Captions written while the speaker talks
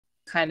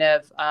kind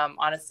of,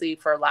 honestly,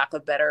 for lack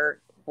of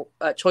better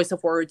choice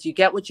of words, you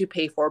get what you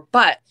pay for.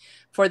 But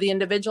for the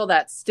individual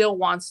that still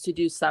wants to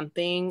do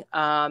something,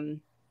 and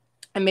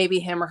maybe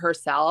him or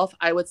herself,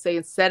 I would say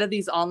instead of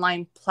these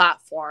online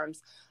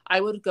platforms,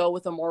 I would go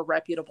with a more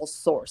reputable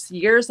source.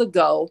 Years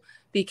ago,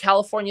 the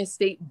California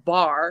State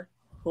Bar,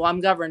 who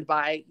I'm governed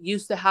by,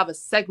 used to have a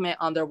segment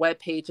on their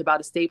webpage about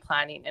estate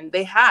planning, and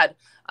they had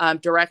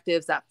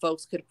directives that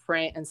folks could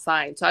print and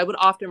sign. So I would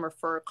often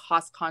refer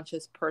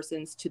cost-conscious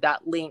persons to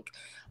that link.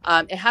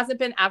 It hasn't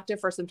been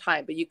active for some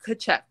time, but you could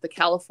check the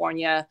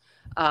California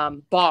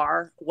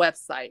bar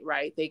website,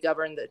 right? They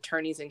govern the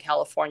attorneys in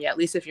California, at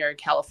least if you're in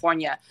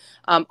California.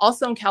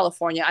 Also in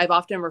California, I've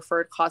often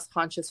referred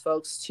cost-conscious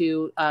folks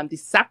to the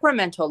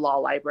Sacramento Law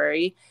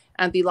Library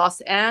and the Los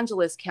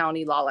Angeles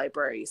County Law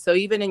Library. So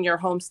even in your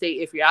home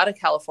state, if you're out of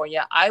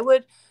California, I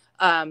would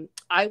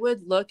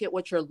look at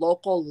what your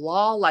local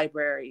law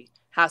library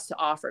has to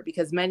offer,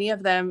 because many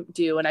of them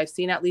do. And I've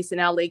seen, at least in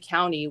LA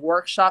County,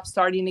 workshops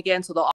starting again. So they'll